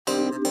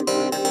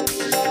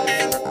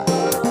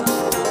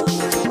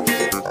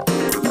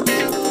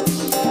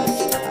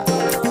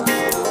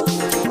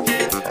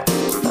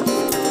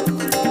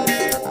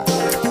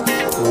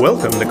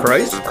Welcome to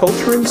Christ,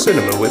 Culture, and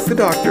Cinema with the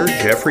Dr.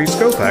 Jeffrey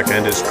Skopak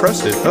and his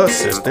trusted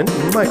assistant,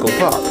 Michael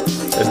Pop,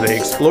 as they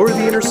explore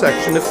the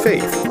intersection of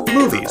faith,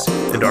 movies,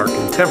 and our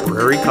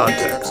contemporary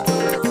context.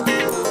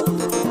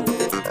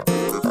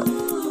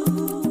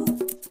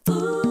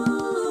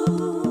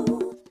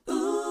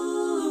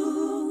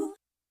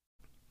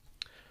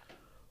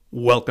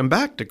 Welcome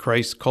back to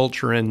Christ,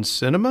 Culture, and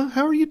Cinema.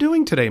 How are you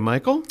doing today,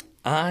 Michael?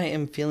 I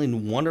am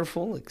feeling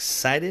wonderful,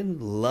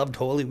 excited, loved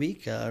Holy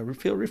Week,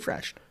 feel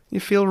refreshed. You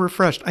feel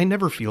refreshed. I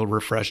never feel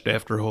refreshed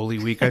after Holy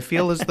Week. I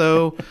feel as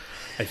though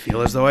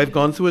I've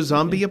gone through a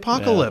zombie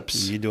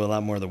apocalypse. You do a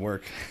lot more of the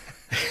work.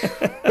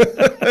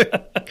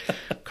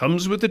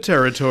 Comes with the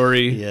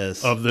territory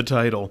of the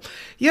title.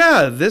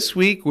 Yeah, this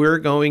week we're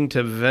going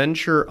to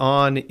venture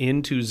on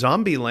into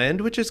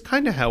Zombieland, which is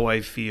kind of how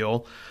I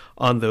feel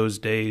on those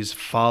days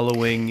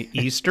following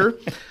Easter,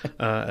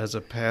 as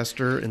a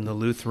pastor in the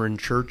Lutheran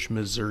Church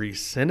Missouri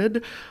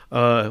Synod,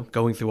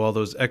 going through all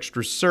those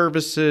extra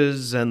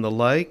services and the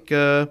like.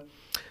 But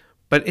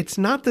it's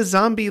not the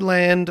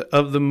Zombieland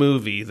of the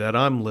movie that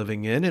I'm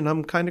living in, and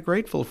I'm kind of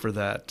grateful for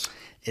that.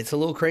 It's a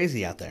little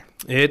crazy out there.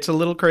 It's a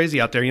little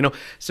crazy out there. You know,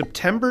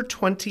 September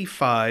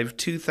 25,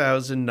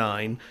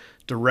 2009,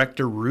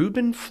 director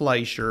Ruben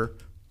Fleischer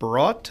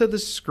brought to the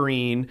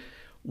screen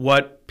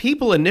what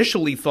people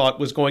initially thought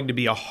was going to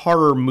be a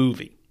horror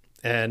movie.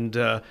 And,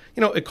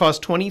 it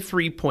cost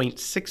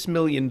 $23.6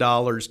 million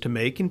to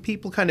make, and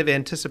people kind of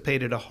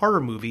anticipated a horror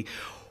movie.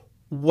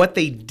 What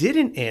they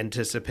didn't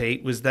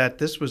anticipate was that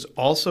this was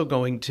also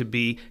going to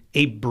be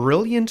a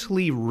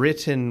brilliantly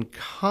written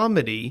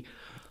comedy,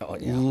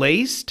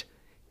 laced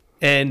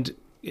and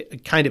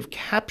kind of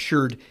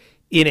captured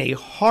in a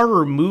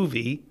horror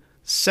movie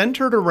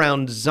centered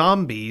around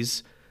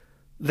zombies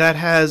that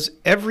has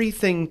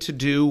everything to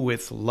do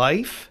with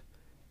life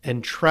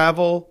and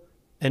travel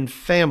and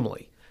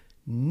family.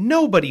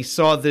 Nobody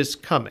saw this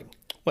coming.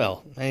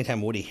 Well,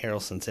 anytime Woody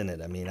Harrelson's in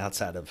it,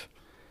 outside of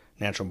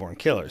Natural Born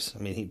Killers,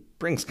 he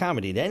brings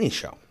comedy to any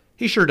show.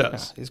 He sure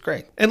does. Yeah, he's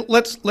great. And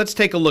let's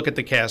take a look at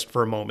the cast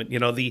for a moment. You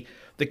know, the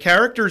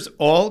characters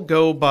all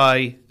go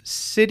by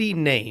city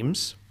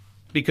names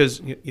because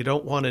you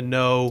don't want to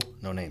know.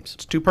 No names.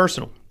 It's too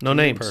personal. No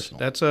names. Personal.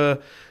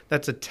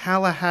 That's a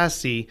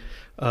Tallahassee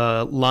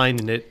line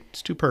in it.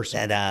 It's too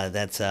personal.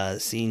 That's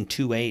scene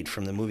 2-8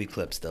 from the movie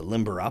clips, the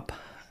Limber Up.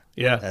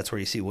 Yeah. That's where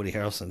you see Woody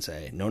Harrelson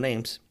say, no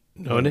names.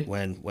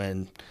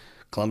 When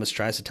Columbus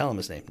tries to tell him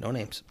his name, no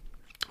names.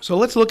 So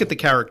let's look at the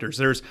characters.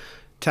 There's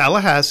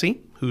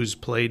Tallahassee, who's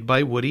played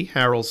by Woody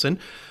Harrelson.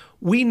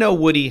 We know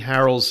Woody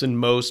Harrelson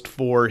most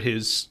for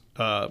his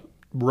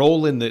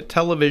role in the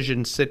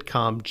television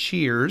sitcom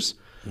Cheers.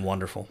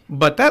 Wonderful.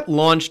 But that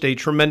launched a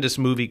tremendous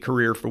movie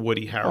career for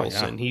Woody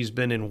Harrelson. Oh, yeah. He's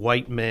been in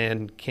White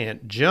Man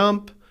Can't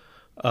Jump,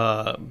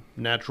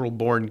 Natural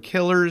Born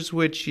Killers,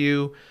 which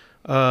you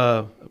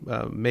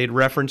made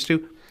reference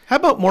to. How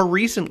about more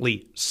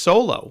recently,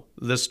 Solo,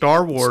 the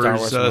Star Wars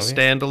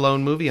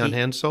standalone movie on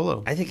Han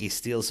Solo? I think he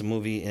steals a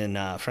movie in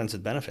Friends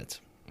with Benefits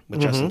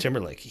with Justin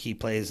Timberlake. He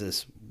plays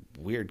this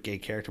weird gay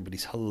character, but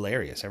he's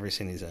hilarious every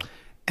scene he's in.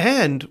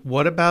 And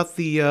what about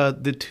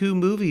the two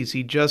movies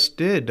he just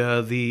did,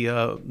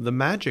 the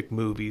magic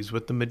movies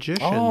with the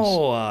magicians?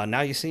 Oh,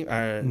 Now You See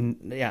Me.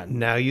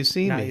 Now You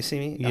See Me. Now You See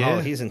Me. Yeah. Oh,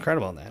 he's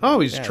incredible in that. Oh,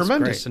 he's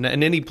tremendous. And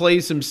then he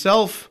plays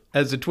himself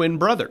as a twin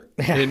brother.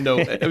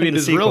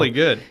 It's really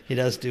good. He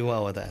does do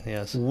well with that,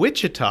 yes.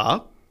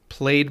 Wichita,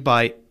 played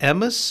by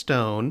Emma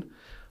Stone,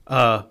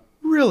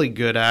 really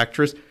good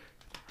actress.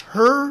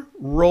 Her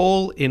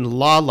role in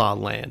La La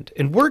Land,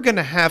 and we're going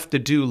to have to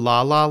do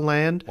La La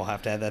Land. We'll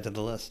have to add that to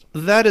the list.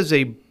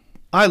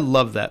 I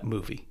love that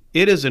movie.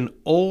 It is an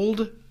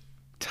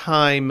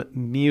old-time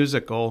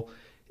musical,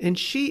 and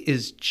she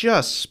is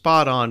just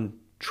spot-on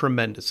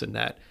tremendous in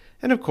that.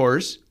 And, of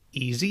course,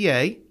 Easy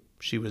A.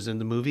 She was in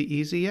the movie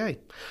Easy A.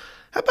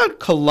 How about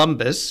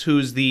Columbus,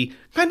 who's the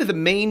kind of the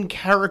main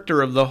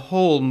character of the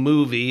whole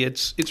movie?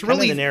 It's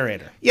really the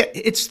narrator. Yeah,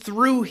 it's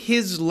through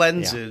his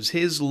lenses,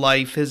 his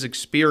life, his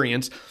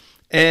experience.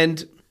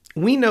 And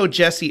we know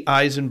Jesse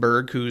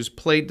Eisenberg, who's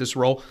played this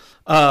role,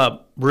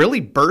 really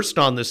burst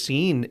on the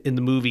scene in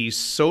the movie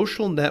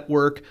Social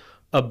Network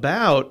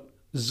about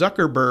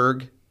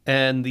Zuckerberg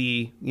and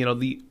the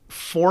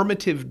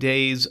formative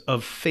days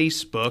of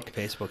Facebook.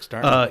 Facebook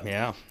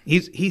started,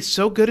 He's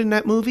so good in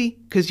that movie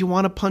because you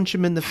want to punch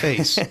him in the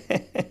face.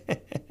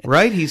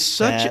 Right? He's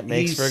such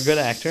for a good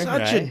actor.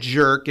 Such a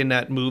jerk in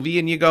that movie,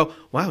 and you go,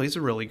 wow, he's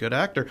a really good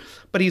actor.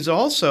 But he's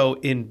also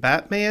in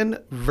Batman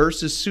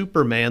versus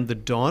Superman, The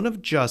Dawn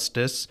of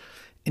Justice,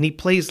 and he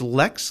plays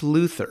Lex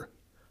Luthor.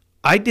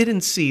 I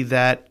didn't see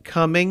that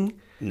coming.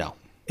 No.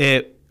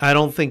 I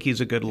don't think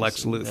he's a good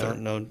Lex Luthor.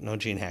 No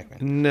Gene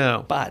Hackman.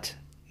 No. But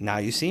Now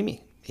You See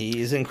Me.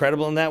 He is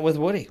incredible in that with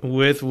Woody.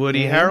 With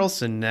Woody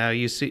Harrelson. Now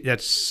you see,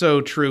 that's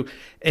so true.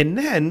 And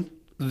then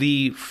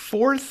the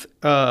fourth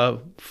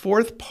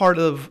part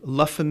of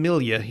La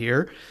Familia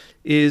here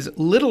is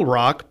Little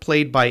Rock,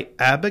 played by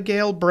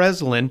Abigail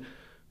Breslin,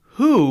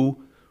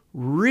 who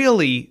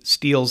really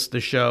steals the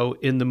show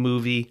in the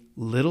movie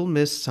Little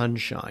Miss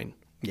Sunshine.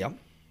 Yep.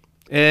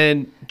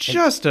 And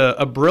just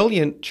a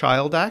brilliant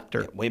child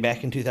actor. Way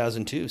back in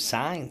 2002,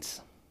 Signs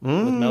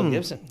with Mel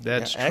Gibson.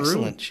 That's true.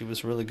 Excellent. She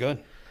was really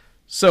good.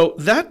 So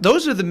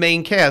those are the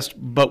main cast,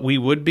 but we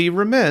would be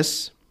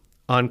remiss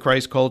on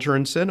Christ Culture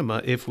and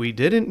Cinema if we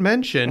didn't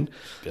mention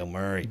Bill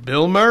Murray.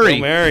 Bill Murray. Bill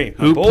Murray,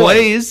 my who boy.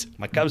 plays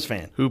My Cubs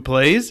fan. Who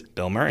plays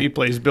Bill Murray. He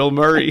plays Bill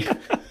Murray.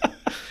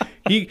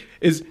 He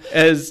is,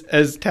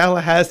 as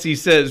Tallahassee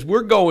says,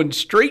 we're going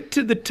straight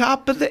to the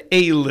top of the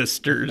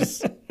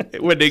A-listers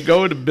when they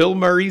go to Bill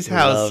Murray's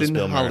house Loves in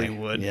Bill Murray.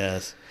 Hollywood.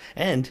 Yes.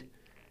 And,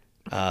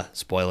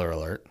 spoiler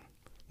alert,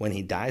 when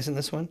he dies in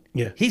this one,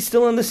 Yeah. he's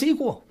still in the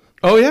sequel.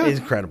 Oh, yeah. He's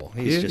incredible.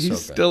 He's just so good.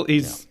 Still,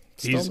 he's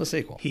in the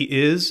sequel. He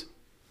is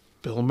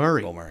Bill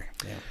Murray. Bill Murray,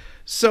 yeah.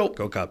 So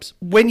Go Cubs.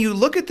 when you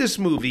look at this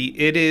movie,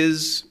 it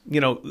is,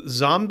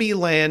 zombie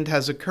land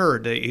has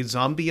occurred, a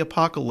zombie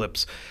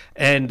apocalypse,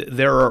 and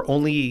there are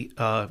only,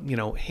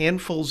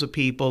 handfuls of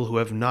people who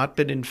have not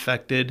been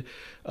infected,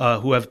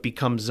 who have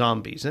become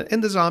zombies.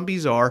 And the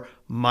zombies are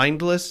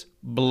mindless,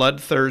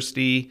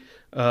 bloodthirsty,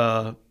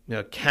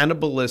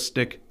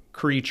 cannibalistic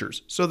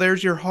creatures. So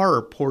there's your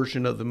horror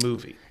portion of the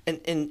movie.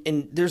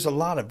 And there's a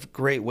lot of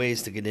great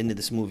ways to get into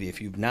this movie.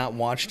 If you've not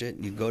watched it,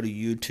 you go to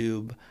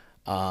YouTube.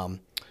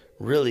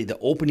 Really, the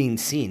opening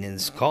scene, and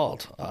it's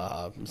called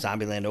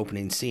Zombieland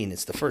opening scene.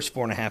 It's the first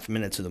 4.5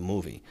 minutes of the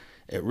movie.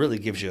 It really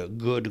gives you a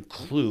good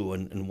clue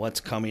in what's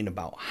coming,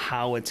 about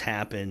how it's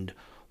happened,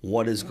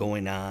 what is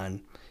going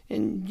on,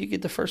 and you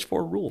get the first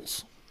 4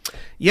 rules.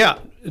 Yeah,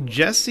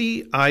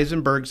 Jesse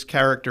Eisenberg's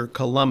character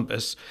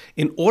Columbus,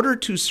 in order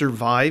to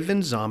survive in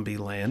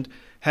Zombieland,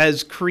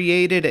 has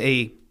created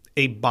a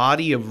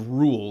body of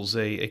rules,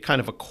 a kind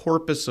of a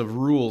corpus of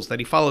rules that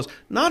he follows,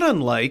 not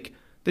unlike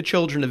the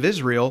children of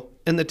Israel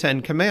and the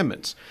 10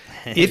 Commandments.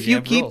 If you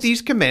keep rules.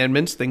 these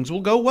commandments, things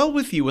will go well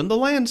with you in the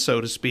land,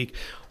 so to speak.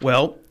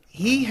 Well,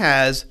 he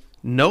has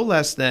no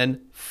less than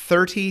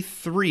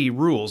 33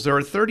 rules. There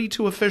are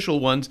 32 official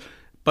ones,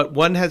 but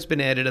one has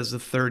been added as the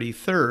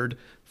 33rd,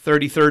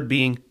 33rd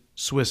being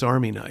Swiss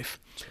Army knife.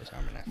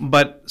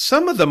 But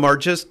some of them are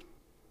just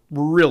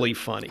really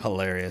funny.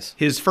 Hilarious.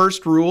 His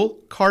first rule,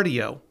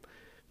 cardio,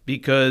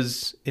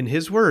 because in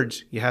his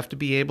words, you have to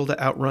be able to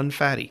outrun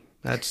fatty.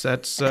 That's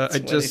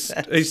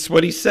it's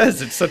what he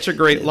says. It's such a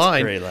great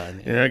line. Great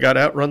line. Yeah, I got to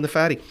outrun the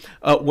fatty.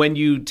 When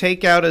you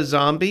take out a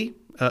zombie,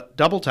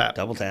 double tap.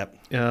 Double tap.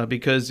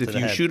 Because if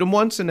you head. shoot them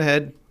once in the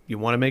head, you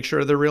want to make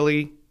sure they're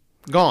really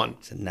gone.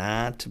 So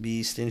not to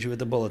be stingy with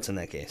the bullets in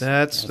that case.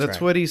 That's right.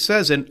 what he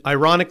says. And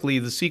ironically,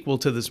 the sequel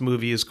to this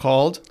movie is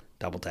called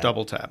Double tap.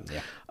 Double Tap.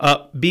 Yeah.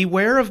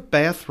 Beware of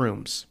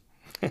bathrooms.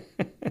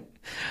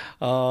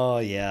 Oh,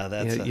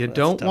 yeah. You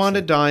don't want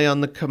to die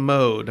on the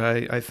commode.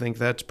 I think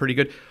that's pretty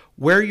good.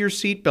 Wear your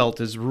seatbelt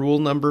is rule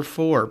number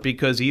 4,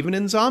 because even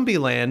in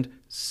Zombieland,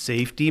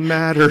 safety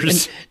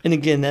matters. And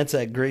again, that's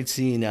a great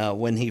scene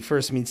when he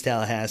first meets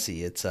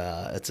Tallahassee. It's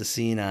a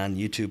scene on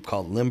YouTube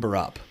called Limber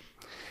Up.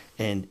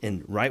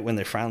 And right when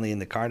they're finally in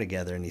the car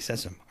together, and he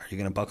says to him, "Are you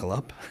going to buckle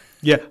up?"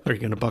 Yeah, are you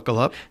going to buckle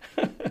up?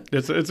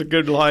 It's a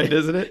good line,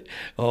 isn't it?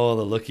 Oh,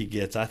 the look he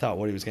gets. I thought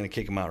Woody was going to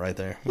kick him out right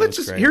there.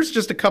 Here's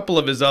just a couple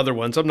of his other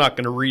ones. I'm not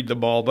going to read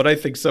them all, but I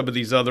think some of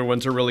these other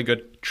ones are really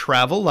good.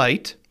 Travel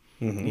light.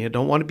 Mm-hmm. You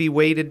don't want to be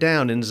weighted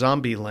down in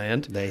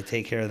Zombieland. They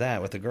take care of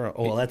that with the girl.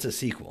 Oh, well, that's a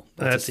sequel.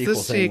 That's a sequel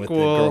the thing sequel.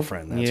 With the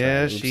girlfriend. That's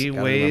yeah, right. Oops, she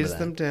gotta weighs remember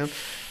them down.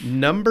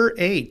 Number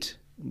 8,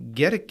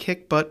 get a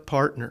kick butt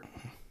partner.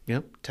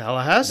 Yep,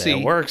 Tallahassee.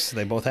 That works.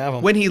 They both have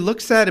them. When he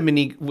looks at him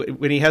and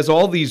when he has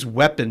all these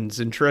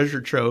weapons and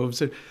treasure troves,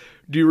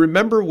 do you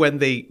remember when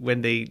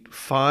they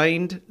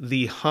find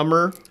the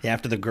Hummer?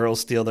 After the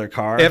girls steal their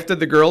car? After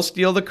the girls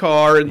steal the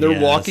car and they're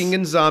Yes. walking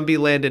in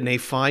Zombieland and they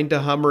find a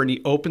Hummer and he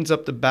opens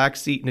up the back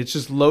seat and it's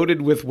just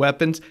loaded with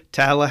weapons.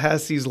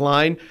 Tallahassee's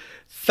line,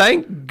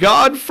 "Thank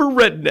God for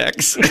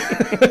rednecks."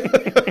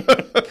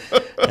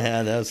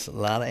 Yeah, that's a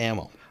lot of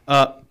ammo.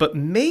 But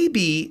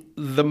maybe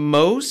the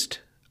most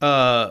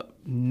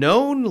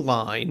known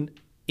line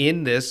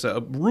in this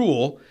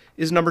rule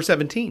is number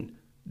 17.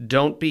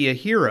 Don't be a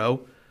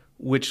hero,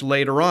 which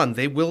later on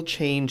they will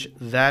change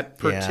that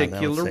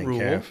particular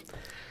rule.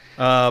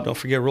 Don't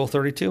forget Rule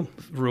 32.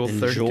 Rule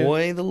 32.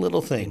 Enjoy the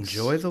little things.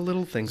 Enjoy the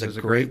little things. There's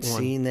There's a great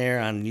scene there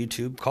on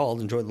YouTube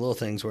called Enjoy the Little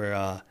Things,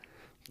 where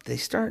they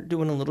start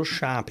doing a little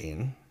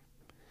shopping,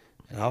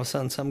 and all of a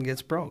sudden something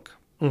gets broke.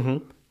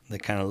 Mm-hmm. They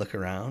kind of look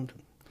around.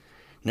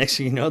 Next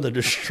thing you know, they're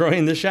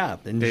destroying the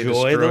shop.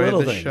 Enjoy the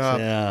little things. Shop.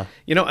 Yeah.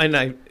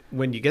 And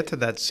when you get to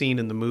that scene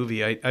in the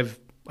movie,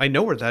 I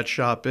know where that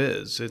shop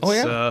is.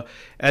 It's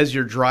as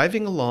you're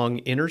driving along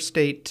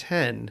Interstate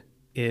 10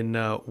 in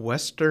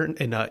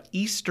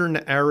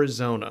eastern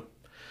Arizona.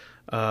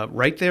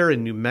 Right there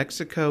in New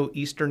Mexico,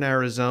 eastern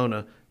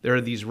Arizona, there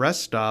are these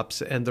rest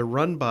stops, and they're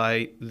run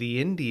by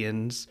the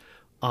Indians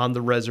on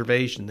the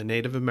reservation, the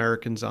Native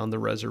Americans on the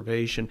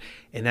reservation.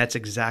 And that's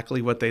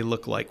exactly what they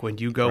look like. When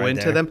you go Right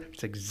into there. them,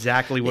 it's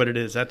exactly what it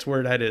is. That's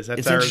where that is. That's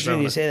It's interesting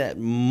Arizona. you say that.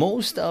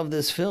 Most of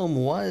this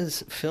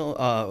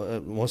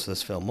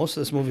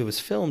movie was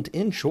filmed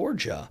in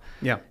Georgia.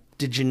 Yeah.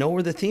 Did you know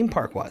where the theme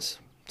park was?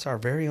 It's our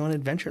very own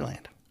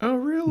Adventureland. Oh,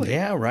 really?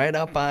 Yeah, right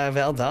up by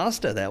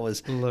Valdosta.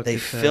 Look They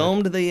at that.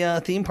 filmed the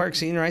theme park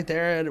scene right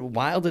there at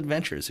Wild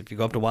Adventures. If you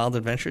go up to Wild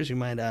Adventures, you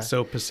might.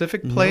 So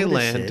Pacific notice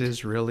Playland it.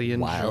 is really in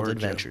Wild Georgia.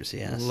 Adventures,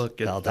 yes. Look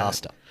at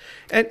Valdosta.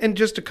 that. And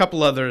just a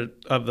couple other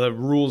of the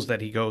rules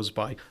that he goes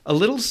by. A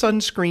little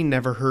sunscreen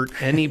never hurt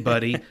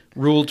anybody.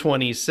 Rule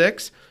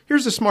 26.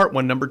 Here's a smart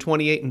one. Number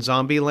 28 in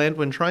Zombieland.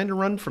 When trying to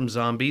run from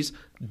zombies,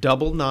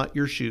 double knot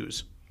your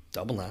shoes.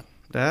 Double knot.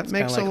 That It's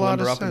makes kinda a like lot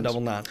lumber of up sense. and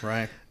double knot,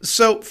 right?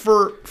 So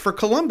for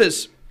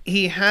Columbus,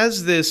 he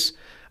has this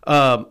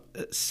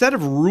set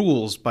of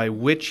rules by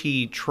which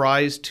he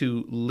tries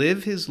to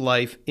live his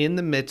life in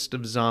the midst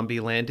of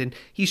Zombieland, and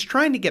he's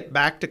trying to get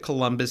back to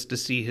Columbus to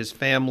see his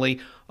family.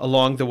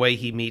 Along the way,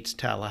 he meets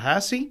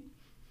Tallahassee,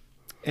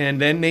 and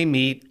then they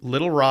meet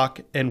Little Rock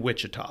and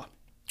Wichita.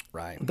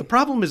 Right. The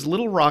problem is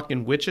Little Rock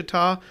and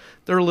Wichita,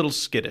 they're a little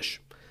skittish.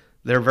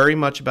 They're very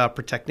much about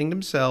protecting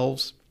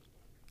themselves,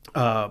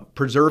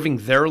 preserving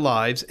their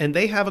lives, and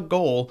they have a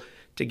goal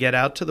to get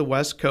out to the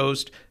West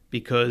Coast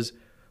because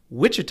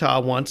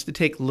Wichita wants to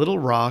take Little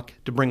Rock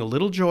to bring a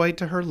little joy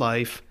to her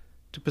life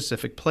to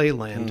Pacific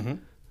Playland,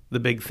 the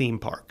big theme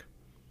park.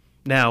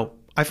 Now,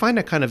 I find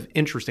that kind of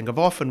interesting. I've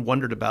often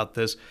wondered about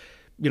this.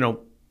 You know,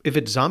 if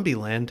it's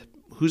Zombieland,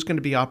 who's going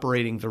to be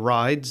operating the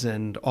rides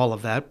and all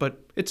of that? But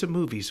it's a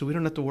movie, so we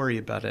don't have to worry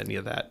about any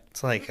of that.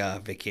 It's like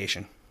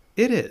vacation.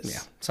 It is.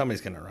 Yeah.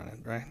 Somebody's going to run it,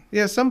 right?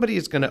 Yeah, somebody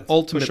is going to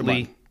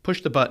ultimately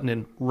push the button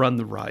and run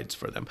the rides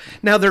for them.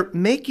 Now, they're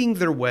making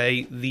their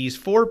way. These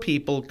four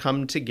people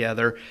come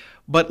together,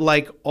 but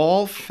like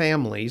all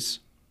families,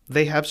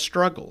 they have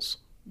struggles.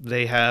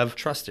 They have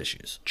Trust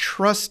issues.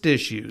 trust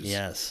issues,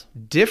 Yes.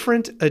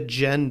 different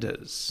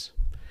agendas.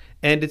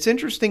 And it's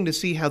interesting to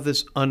see how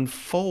this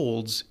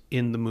unfolds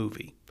in the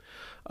movie.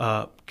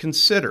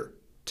 Consider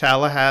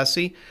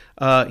Tallahassee.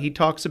 He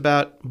talks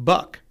about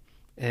Buck,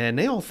 and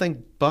they all think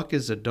Buck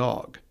is a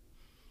dog.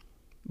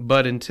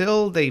 But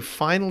until they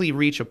finally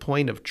reach a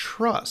point of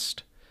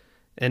trust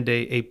and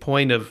a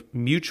point of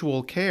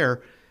mutual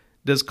care,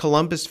 does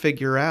Columbus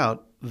figure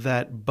out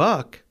that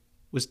Buck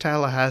was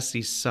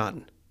Tallahassee's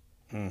son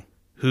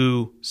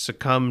who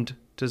succumbed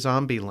to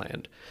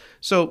Zombieland.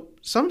 So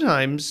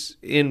sometimes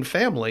in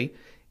family,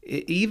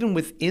 even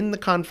within the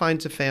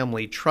confines of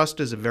family, trust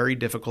is a very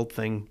difficult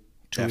thing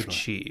to Definitely.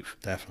 achieve.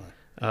 Definitely.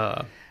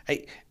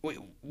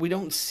 We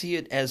don't see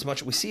it as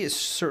much. We see it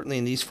certainly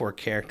in these four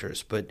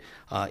characters, but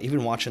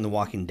even watching The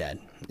Walking Dead,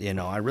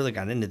 I really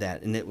got into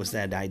that, and it was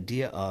that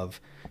idea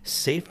of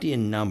safety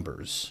in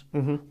numbers,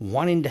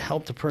 wanting to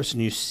help the person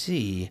you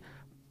see,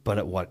 but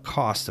at what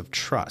cost of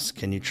trust?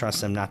 Can you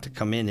trust them not to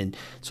come in? And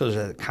so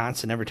there's a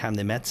constant every time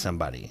they met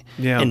somebody.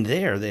 Yeah. And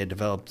there they had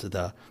developed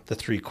the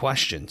three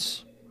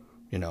questions.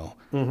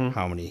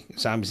 How many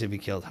zombies have you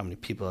killed? How many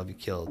people have you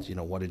killed?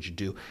 What did you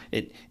do?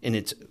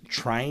 It's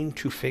trying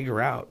to figure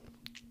out,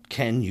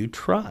 can you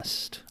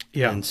trust?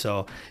 Yeah. And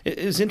so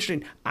it was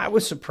interesting. I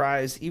was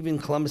surprised even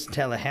Columbus and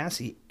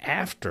Tallahassee,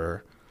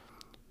 after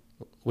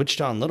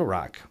Wichita and Little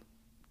Rock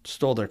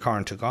stole their car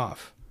and took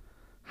off,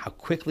 how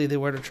quickly they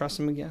were to trust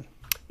them again.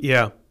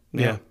 Yeah.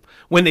 Yeah.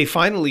 When they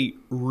finally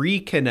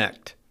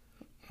reconnect,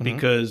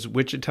 because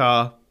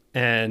Wichita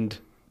and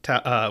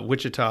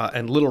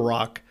Little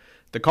Rock,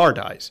 the car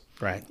dies.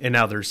 Right. And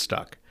now they're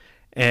stuck.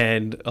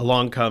 And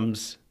along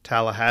comes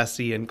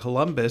Tallahassee and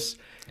Columbus.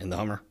 In the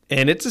Hummer.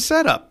 And it's a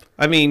setup.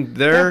 I mean,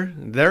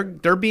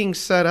 they're being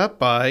set up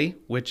by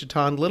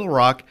Wichita and Little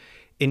Rock,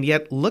 and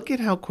yet look at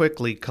how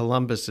quickly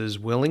Columbus is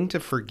willing to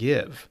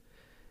forgive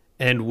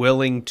and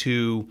willing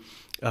to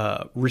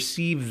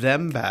receive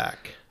them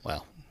back.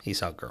 Well, he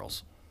saw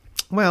girls.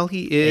 Well,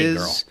 he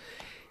girl.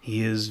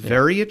 is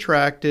very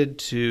attracted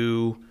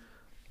to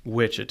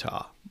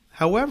Wichita.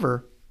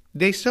 However,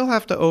 they still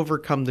have to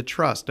overcome the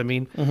trust. I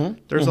mean,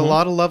 there's a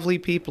lot of lovely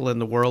people in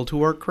the world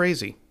who are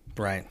crazy.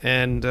 Right.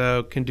 And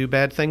can do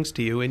bad things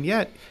to you. And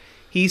yet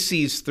he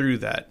sees through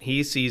that.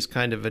 He sees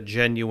kind of a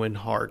genuine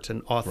heart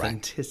and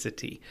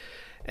authenticity.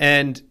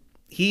 And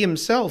he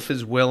himself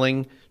is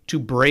willing to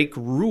break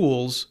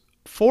rules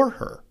for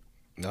her.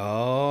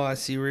 Oh, I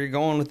see where you're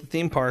going with the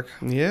theme park.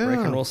 Yeah.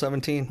 Breaking Rule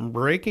 17.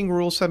 Breaking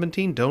Rule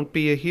 17, don't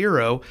be a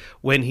hero.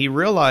 When he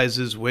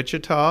realizes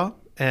Wichita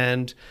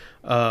and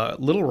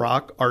Little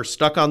Rock are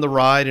stuck on the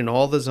ride and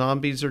all the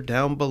zombies are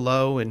down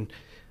below and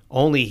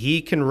only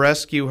he can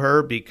rescue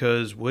her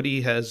because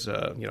Woody has,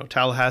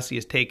 Tallahassee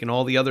has taken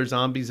all the other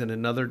zombies in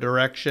another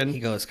direction. He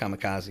goes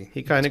kamikaze.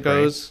 He kind of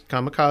goes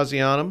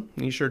kamikaze on him.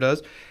 He sure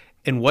does.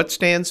 And what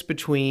stands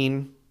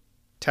between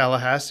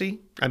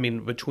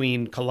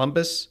between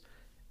Columbus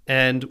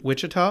and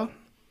Wichita?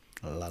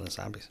 A lot of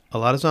zombies. A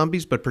lot of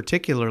zombies, but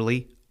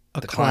particularly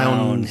a The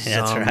clown clown. zombie.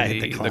 That's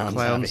right, the The clown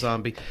clown zombie.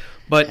 zombie.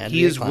 But Had to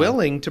he be a is clown.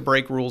 willing to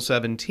break Rule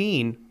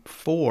 17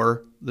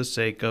 for the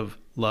sake of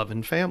love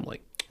and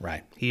family.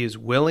 Right. He is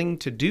willing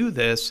to do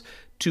this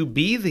to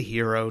be the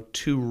hero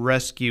to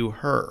rescue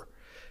her.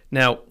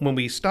 Now, when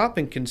we stop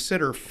and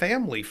consider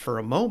family for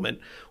a moment,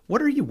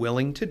 what are you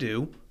willing to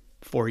do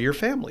for your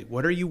family?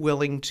 What are you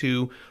willing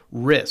to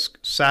risk,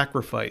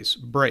 sacrifice,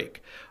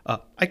 break?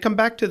 I come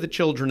back to the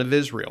children of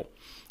Israel.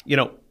 You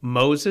know,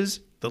 Moses,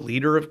 the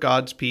leader of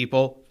God's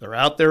people, they're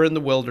out there in the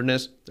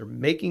wilderness, they're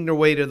making their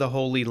way to the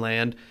Holy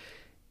Land.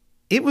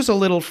 It was a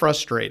little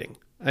frustrating.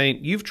 I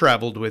mean, you've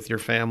traveled with your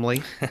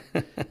family.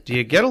 Do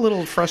you get a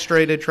little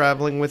frustrated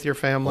traveling with your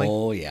family?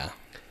 Oh, yeah.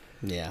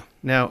 Yeah.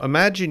 Now,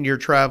 imagine you're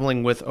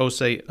traveling with, oh,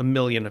 say, 1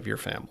 million of your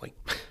family.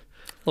 A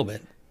little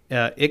bit.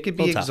 It could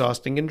be Little tough.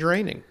 exhausting and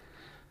draining.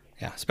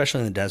 Yeah. Especially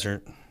in the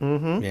desert.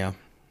 Mm-hmm. Yeah.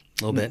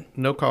 A little bit.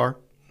 No car.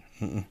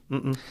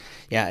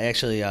 Yeah.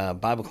 Actually,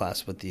 Bible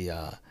class with the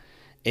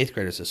 8th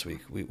graders this week,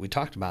 we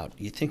talked about,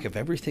 you think of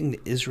everything the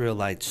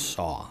Israelites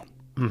saw.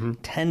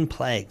 10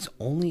 plagues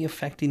only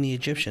affecting the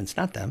Egyptians,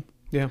 not them.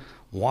 Yeah.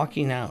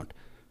 Walking out,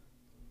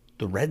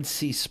 the Red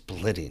Sea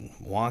splitting,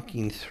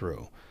 walking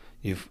through,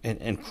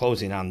 and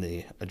closing on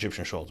the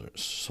Egyptian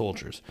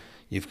soldiers.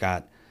 You've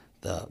got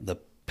the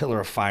pillar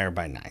of fire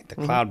by night, the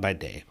cloud by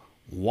day,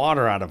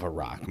 water out of a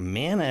rock,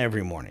 manna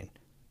every morning.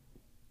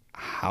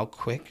 How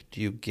quick do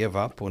you give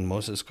up when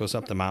Moses goes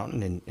up the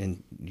mountain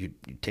and you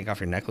take off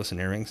your necklace and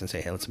earrings and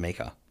say, hey, let's make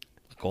a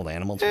gold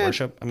animal to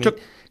worship? I mean,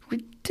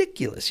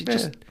 ridiculous.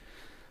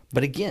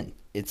 But again,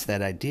 it's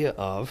that idea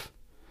of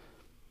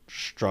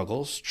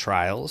struggles,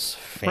 trials,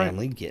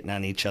 family, getting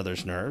on each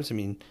other's nerves. I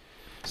mean,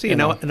 See, you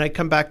know, and I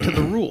come back to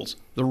the rules.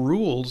 The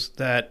rules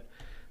that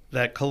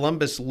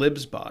Columbus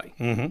lives by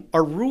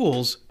are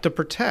rules to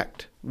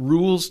protect,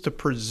 rules to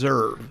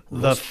preserve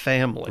the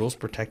family. rules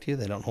protect you.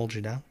 They don't hold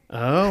you down.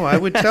 Oh, I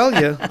would tell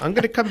you. I'm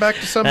going to come back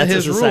to some That's of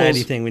his a society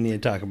rules. thing we need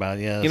to talk about.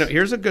 Yes. You know,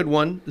 here's a good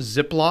one.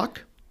 Ziploc.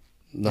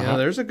 Yeah,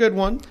 there's a good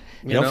one.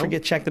 You don't know?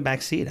 forget check the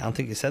back seat. I don't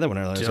think you said that one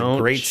earlier. There's a Don't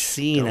great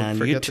scene don't on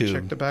forget to YouTube.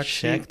 check the back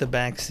Check seat. the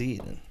back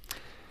seat.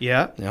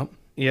 Yeah. Yep.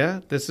 Yeah,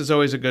 this is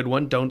always a good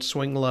one. Don't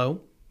swing low,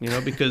 you know,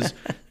 because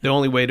the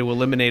only way to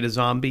eliminate a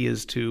zombie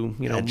is to,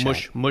 you know,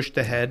 Head mush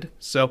the head.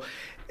 So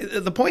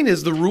the point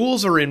is the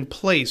rules are in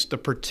place to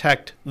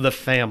protect the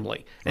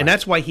family. And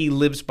that's why he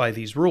lives by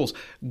these rules.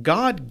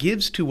 God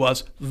gives to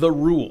us the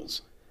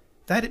rules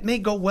that it may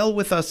go well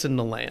with us in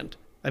the land.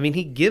 I mean,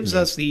 he gives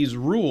us these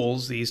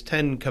rules, these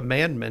 10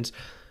 commandments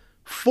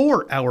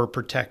for our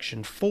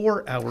protection,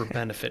 for our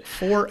benefit,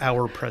 for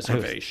our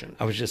preservation.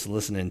 I was just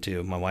listening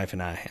to my wife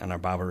and I on our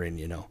Bible reading,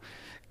 you know,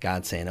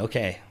 God saying,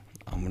 okay,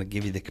 I'm going to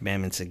give you the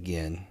commandments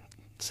again,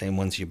 same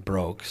ones you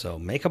broke. So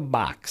make a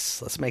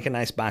box. Let's make a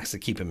nice box to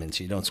keep them in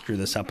so you don't screw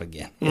this up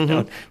again. You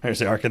know, there's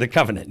the Ark of the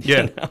Covenant.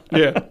 Yeah, You know?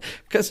 yeah.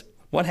 Because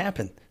what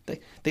happened?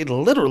 They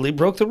literally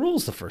broke the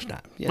rules the first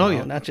time. You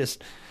know? Not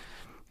just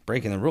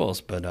breaking the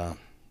rules, but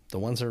the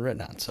ones that are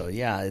written on. So,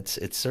 yeah, it's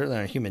certainly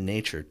our human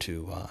nature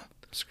to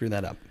screw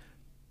that up.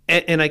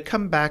 And I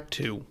come back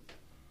to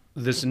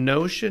this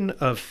notion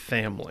of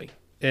family.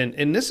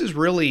 And this is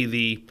really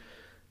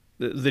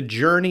the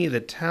journey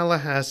that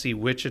Tallahassee,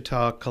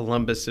 Wichita,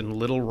 Columbus, and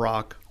Little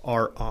Rock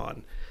are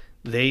on.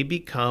 They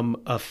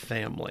become a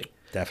family.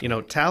 Definitely. You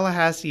know,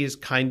 Tallahassee is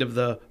kind of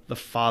the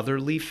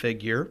fatherly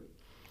figure.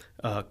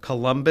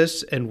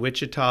 Columbus and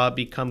Wichita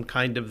become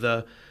kind of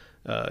the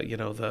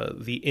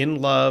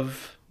in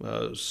love,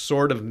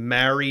 sort of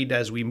married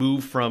as we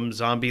move from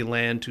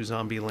Zombieland to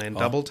Zombieland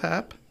Double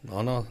Tap.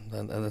 Oh, no,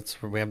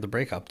 that's where we have the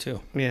breakup,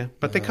 too. Yeah,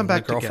 but they come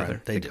back the girlfriend,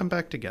 together. they do. Come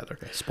back together.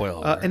 Spoil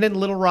alert. And then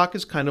Little Rock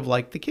is kind of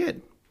like the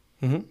kid,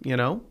 you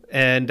know?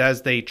 And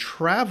as they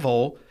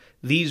travel,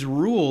 these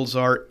rules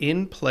are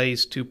in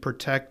place to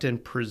protect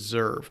and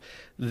preserve.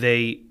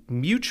 They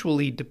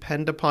mutually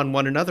depend upon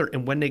one another.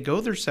 And when they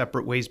go their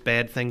separate ways,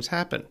 bad things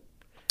happen.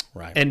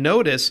 Right. And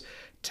notice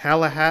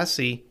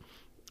Tallahassee,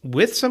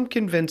 with some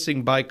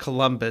convincing by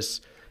Columbus,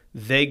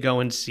 they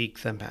go and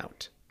seek them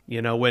out.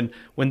 You know, when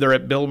they're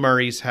at Bill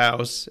Murray's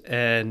house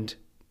and,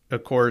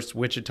 of course,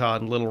 Wichita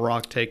and Little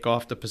Rock take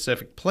off to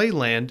Pacific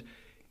Playland,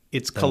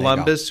 it's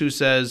Columbus who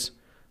says,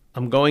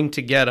 I'm going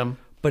to get him.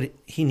 But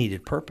he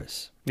needed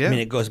purpose. Yeah. I mean,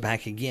 it goes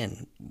back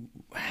again.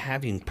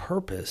 Having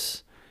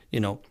purpose, you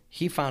know,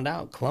 he found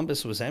out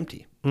Columbus was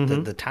empty.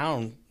 The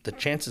town, the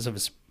chances of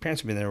his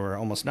parents being there were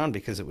almost none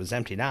because it was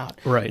emptied out.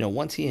 Right. You know,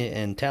 once he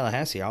and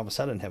Tallahassee all of a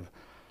sudden have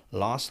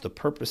lost the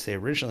purpose they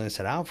originally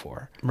set out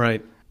for,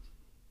 Right.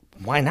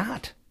 why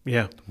not?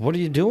 Yeah. What are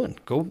you doing?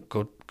 Go.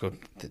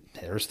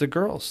 There's the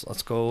girls.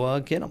 Let's go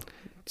get them.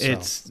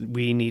 So,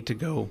 We need to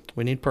go.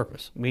 we need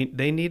purpose.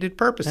 They needed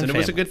purpose. And it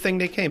was a family. good thing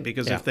they came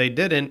because Yeah. if they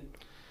didn't,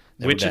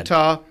 They were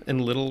Wichita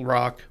and Little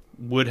Rock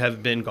would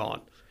have been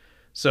gone.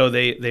 So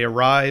they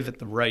arrive at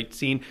the right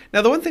scene.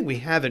 Now, the one thing we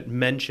haven't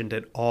mentioned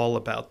at all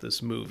about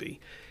this movie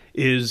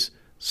is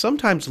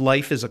sometimes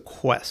life is a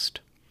quest.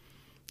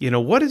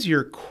 what is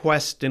your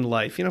quest in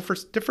life? For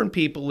different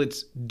people,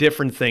 it's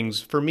different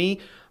things. For me,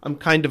 I'm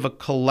kind of a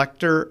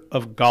collector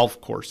of golf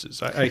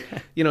courses. I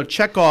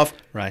check off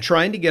Right.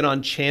 trying to get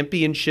on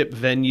championship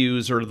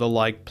venues or the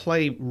like,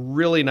 play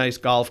really nice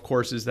golf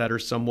courses that are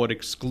somewhat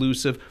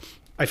exclusive.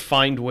 I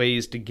find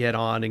ways to get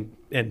on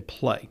and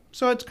play.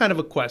 So it's kind of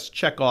a quest,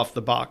 check off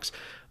the box.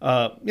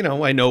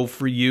 I know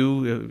for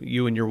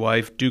you and your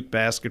wife, Duke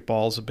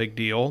basketball is a big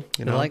deal.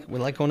 We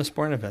like going to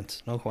sporting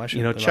events, no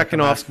question. We checking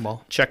like off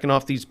basketball. checking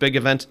off these big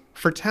events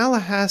for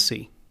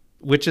Tallahassee,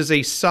 which is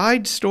a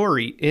side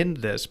story in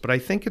this, but I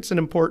think it's an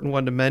important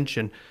one to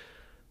mention.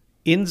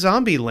 In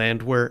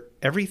Zombieland, where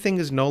everything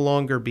is no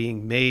longer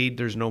being made,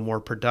 there's no more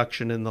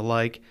production and the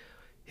like,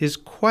 his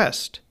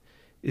quest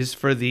is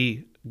for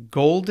the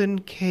golden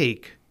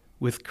cake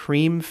with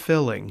cream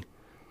filling.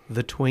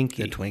 The Twinkie.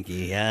 The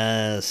Twinkie,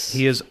 yes.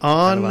 He is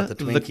on Forgot about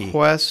the Twinkie.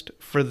 quest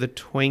for the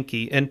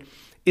Twinkie. And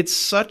it's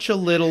such a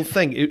little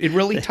thing. It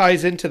really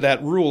ties into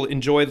that rule,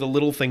 enjoy the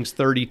little things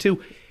 32.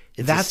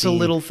 It's That's a scene.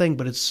 little thing,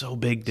 but it's so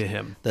big to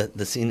him.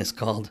 The scene is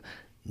called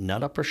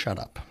Nut Up or Shut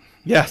Up.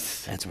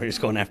 Yes. That's where he's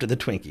going after the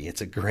Twinkie.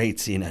 It's a great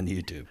scene on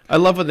YouTube. I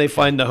love when they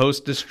find the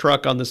hostess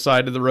truck on the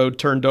side of the road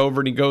turned over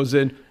and he goes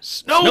in,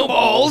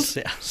 snowballs, Snowballs,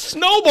 yeah.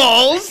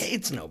 snowballs, I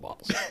hate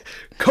snowballs.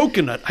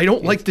 coconut. I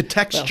don't like the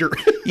texture.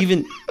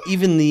 even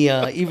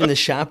the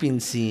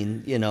shopping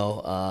scene,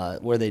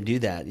 where they do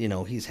that,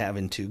 he's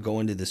having to go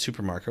into the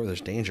supermarket where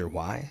there's danger.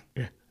 Why?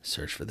 Yeah.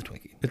 Search for the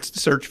Twinkie. It's the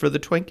search for the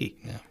Twinkie.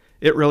 Yeah.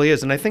 It really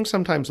is. And I think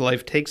sometimes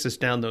life takes us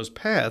down those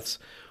paths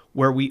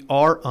where we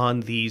are on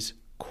these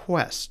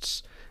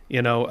quests.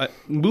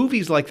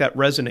 Movies like that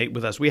resonate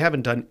with us. We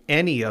haven't done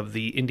any of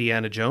the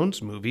Indiana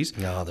Jones movies,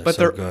 No, they're but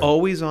so they're good.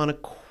 always on a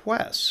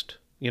quest.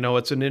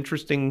 It's an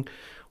interesting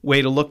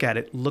way to look at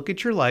it. Look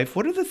at your life.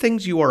 What are the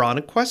things you are on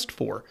a quest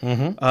for?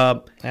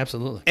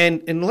 Absolutely.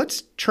 And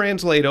let's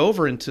translate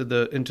over into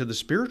the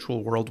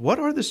spiritual world. What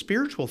are the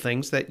spiritual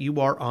things that you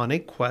are on a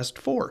quest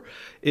for?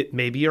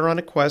 Maybe you're on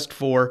a quest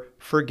for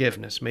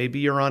forgiveness. Maybe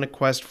you're on a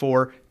quest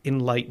for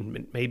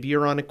enlightenment. Maybe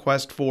you're on a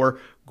quest for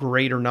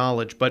greater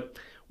knowledge. But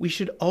we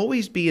should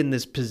always be in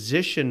this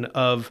position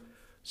of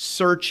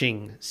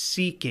searching,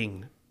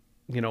 seeking,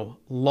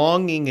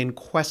 longing and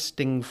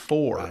questing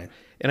for. Right.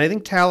 And I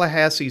think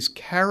Tallahassee's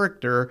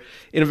character,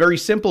 in a very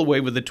simple way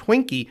with the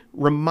Twinkie,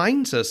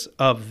 reminds us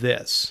of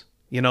this.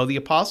 The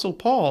Apostle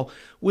Paul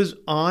was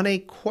on a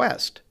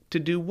quest to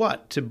do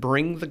what? To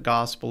bring the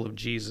gospel of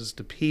Jesus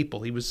to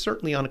people. He was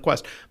certainly on a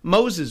quest.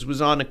 Moses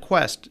was on a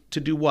quest to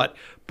do what?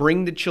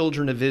 Bring the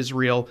children of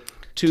Israel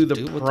to the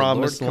Do what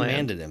promised the Lord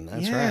land. commanded him.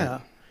 That's Yeah.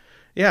 right.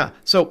 Yeah.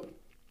 So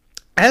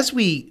as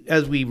we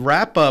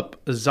wrap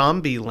up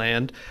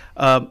Zombieland,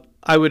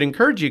 I would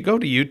encourage you, go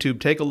to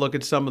YouTube, take a look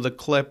at some of the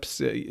clips.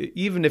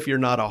 Even if you're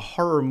not a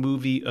horror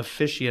movie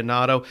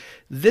aficionado,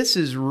 this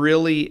is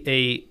really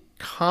a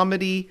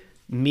comedy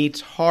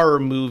meets horror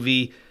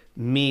movie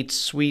meets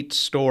sweet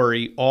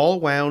story, all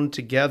wound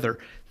together.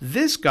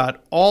 This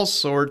got all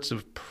sorts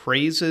of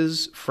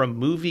praises from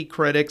movie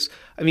critics.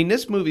 I mean,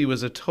 this movie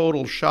was a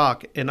total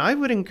shock, and I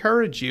would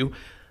encourage you,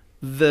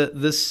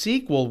 the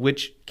sequel,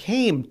 which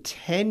came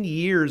 10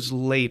 years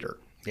later,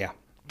 Yeah.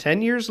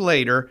 10 years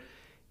later,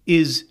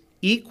 is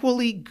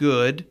equally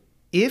good,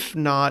 if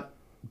not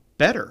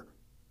better,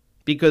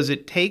 because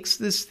it takes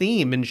this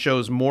theme and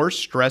shows more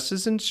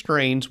stresses and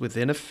strains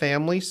within a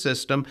family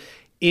system,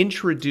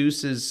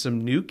 introduces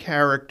some new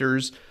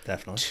characters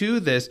Definitely. to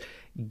this,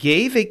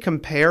 gave a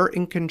compare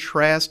and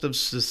contrast of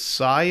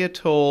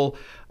societal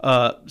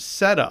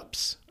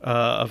setups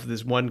of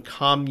this one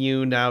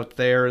commune out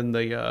there in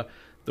the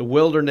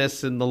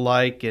wilderness and the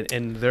like,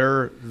 and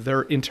their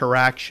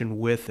interaction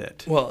with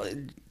it. Well,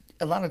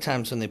 a lot of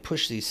times when they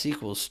push these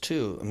sequels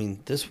too, I mean,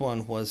 this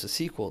one was a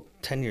sequel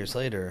 10 years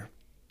later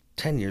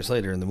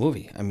in the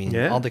movie. I mean,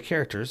 Yeah. all the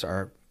characters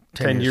are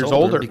 10 years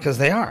older. because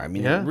they are. I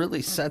mean, Yeah. it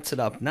really sets it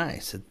up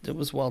nice. It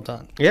was well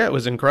done. Yeah, it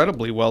was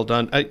incredibly well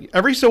done.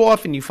 Every so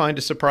often you find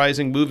a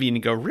surprising movie and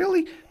you go,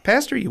 really?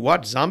 Pastor, you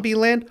watch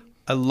Zombieland?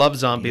 I love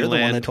Zombieland. You're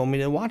the one that told me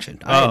to watch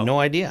it. I Oh. had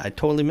no idea. I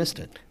totally missed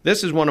it.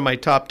 This is one of my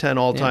top 10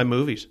 all-time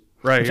movies.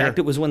 Right In here. fact,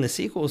 it was when the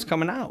sequel was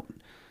coming out.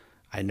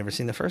 I had never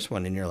seen the first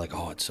one, and you're like,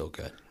 oh, it's so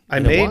good. I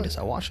And made- it was.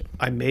 I watched it.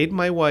 I made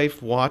my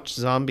wife watch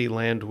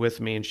Zombieland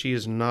with me, and she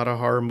is not a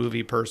horror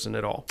movie person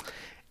at all.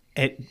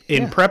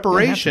 In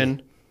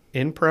preparation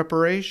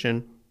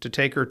to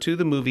take her to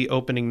the movie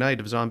opening night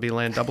of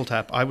Zombieland Double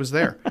Tap, I was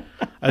there.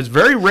 It's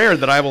very rare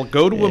that I will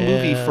go to a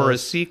movie for a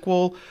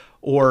sequel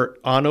or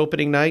on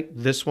opening night.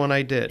 This one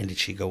I did. And did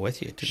she go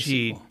with you to the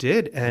She sequel?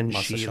 did, and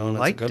Must have she shown that's a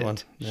liked good it. one.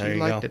 She There you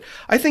liked go. it.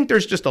 I think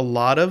there's just a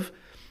lot of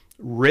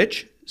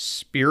rich,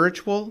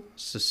 spiritual,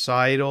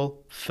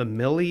 societal,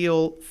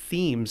 familial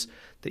themes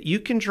that you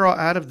can draw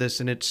out of this,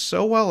 and it's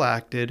so well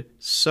acted,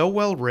 so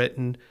well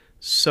written,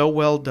 so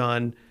well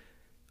done.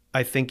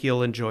 I think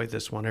you'll enjoy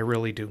this one. I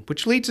really do.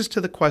 Which leads us to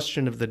the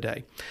question of the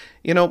day.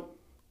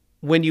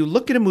 When you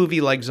look at a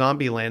movie like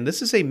Zombieland,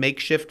 this is a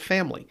makeshift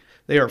family.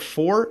 They are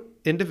 4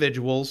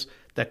 individuals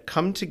that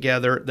come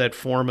together that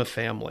form a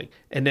family.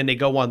 And then they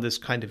go on this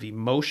kind of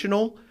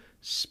emotional,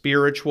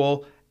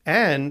 spiritual,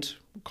 and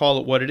call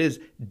it what it is,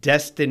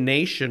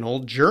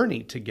 destinational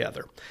journey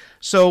together.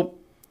 So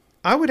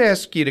I would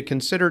ask you to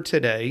consider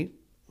today,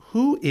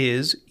 who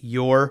is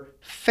your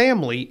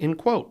family, in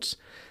quotes,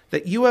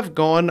 that you have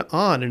gone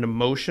on an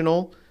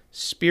emotional,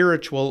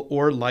 spiritual,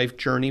 or life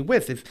journey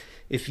with?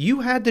 If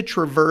you had to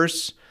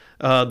traverse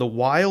the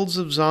wilds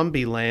of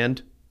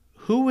Zombieland,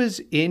 who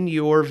is in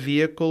your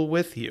vehicle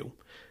with you?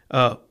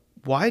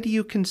 Why do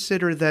you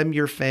consider them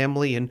your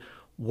family, and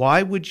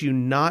why would you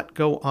not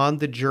go on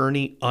the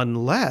journey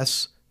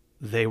unless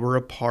they were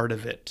a part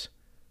of it?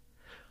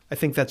 I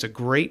think that's a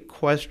great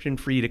question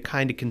for you to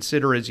kind of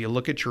consider as you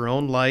look at your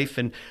own life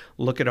and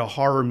look at a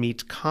horror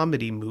meets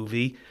comedy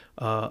movie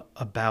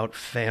about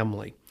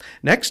family.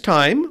 Next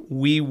time,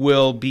 we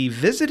will be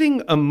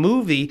visiting a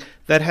movie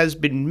that has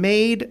been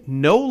made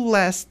no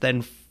less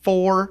than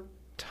 4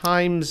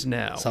 times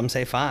now. Some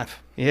say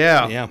 5.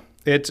 Yeah.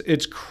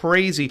 It's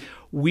crazy.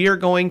 We are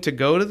going to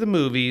go to the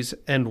movies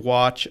and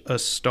watch A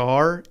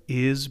Star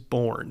is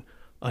Born.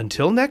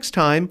 Until next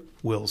time,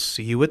 we'll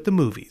see you at the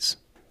movies.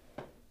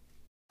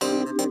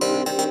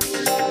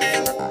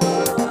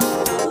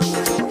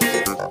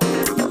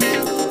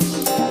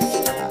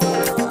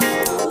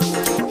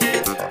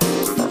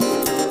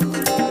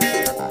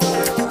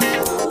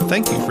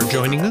 Thank you for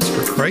joining us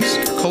for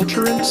Christ,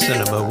 Culture, and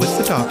Cinema with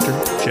the Doctor,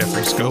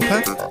 Jeffrey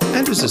Skopak,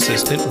 and his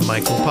assistant,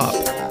 Michael Popp.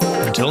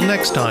 Until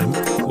next time,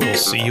 we'll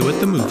see you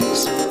at the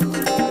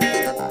movies.